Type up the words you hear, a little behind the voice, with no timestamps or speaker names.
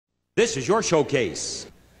This is your showcase.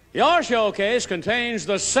 Your showcase contains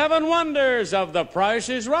the 7 wonders of The Price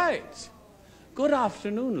is Right. Good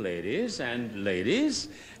afternoon, ladies,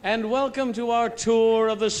 and welcome to our tour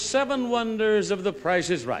of the 7 wonders of The Price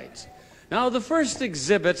is Right. Now, the first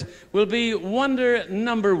exhibit will be wonder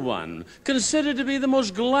number 1, considered to be the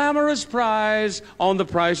most glamorous prize on The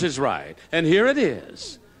Price is Right. And here it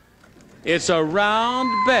is. It's a round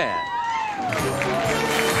bed.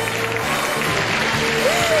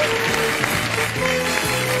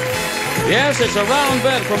 Yes, it's a round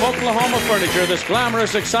bed from Oklahoma Furniture. This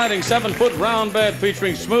glamorous, exciting 7-foot round bed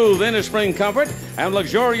featuring smooth inner-spring comfort and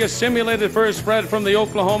luxurious simulated fur spread from the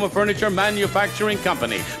Oklahoma Furniture Manufacturing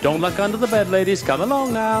Company. Don't look under the bed, ladies. Come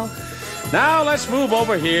along now. Now let's move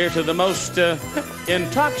over here to the most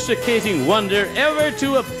intoxicating wonder ever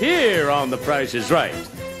to appear on The Price is Right.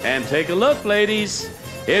 And take a look, ladies.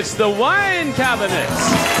 It's the wine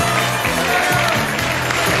cabinets.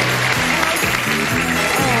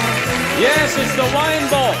 Yes, it's the Wine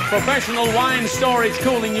Vault. Professional wine storage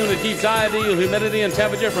cooling unit keeps ideal humidity and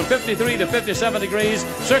temperature from 53 to 57 degrees.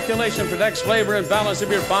 Circulation protects flavor and balance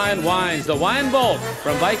of your fine wines. The Wine Vault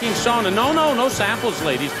from Viking Sauna. No samples,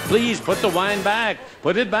 ladies. Please put the wine back.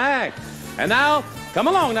 Put it back. And now, come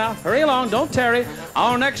along now. Hurry along. Don't tarry.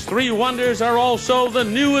 Our next 3 wonders are also the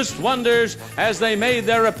newest wonders as they made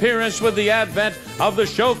their appearance with the advent of the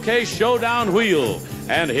Showcase Showdown Wheel.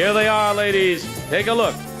 And here they are, ladies. Take a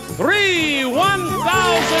look. 3 $1,000 bills.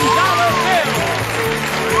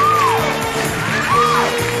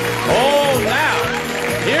 Oh, now,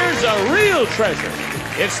 here's a real treasure.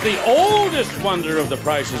 It's the oldest wonder of The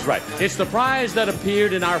Price is Right. It's the prize that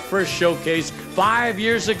appeared in our first showcase 5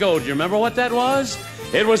 years ago. Do you remember what that was?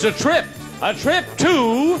 It was a trip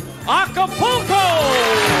to Acapulco.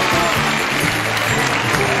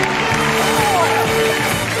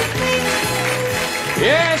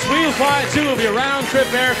 Yes, we'll fly 2 of your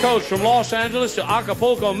round-trip air coach from Los Angeles to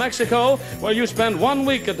Acapulco, Mexico, where you spend 1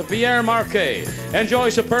 week at the Pierre Marquet. Enjoy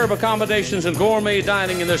superb accommodations and gourmet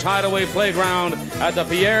dining in this hideaway playground at the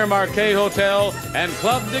Pierre Marquet Hotel and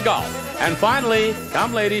Club de Golf. And finally,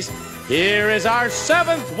 come ladies, here is our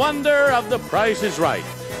 7th wonder of The Price is Right.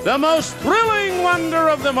 The most thrilling wonder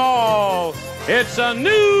of them all. It's a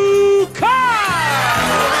new car!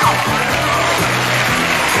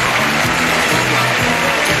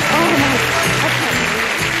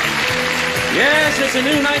 Yes, it's a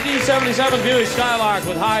new 1977 Buick Skylark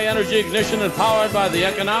with high-energy ignition and powered by the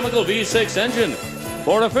economical V6 engine.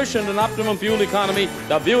 For efficient and optimum fuel economy,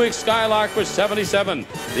 the Buick Skylark was $77.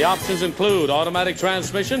 The options include automatic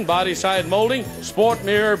transmission, body side molding, sport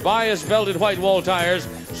mirror, bias belted white wall tires,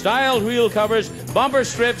 styled wheel covers, bumper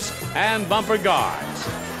strips, and bumper guards.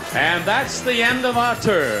 And that's the end of our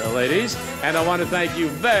tour, ladies. And I want to thank you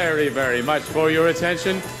very, very much for your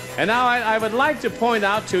attention. And now I would like to point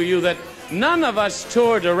out to you that none of us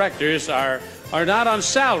tour directors are not on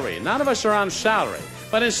salary. None of us are on salary.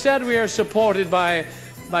 But instead we are supported by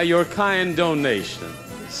your kind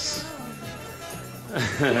donations.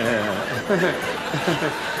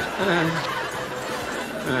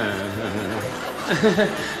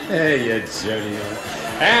 Hey, you Jody.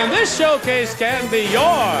 And this showcase can be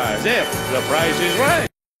yours if the price is right.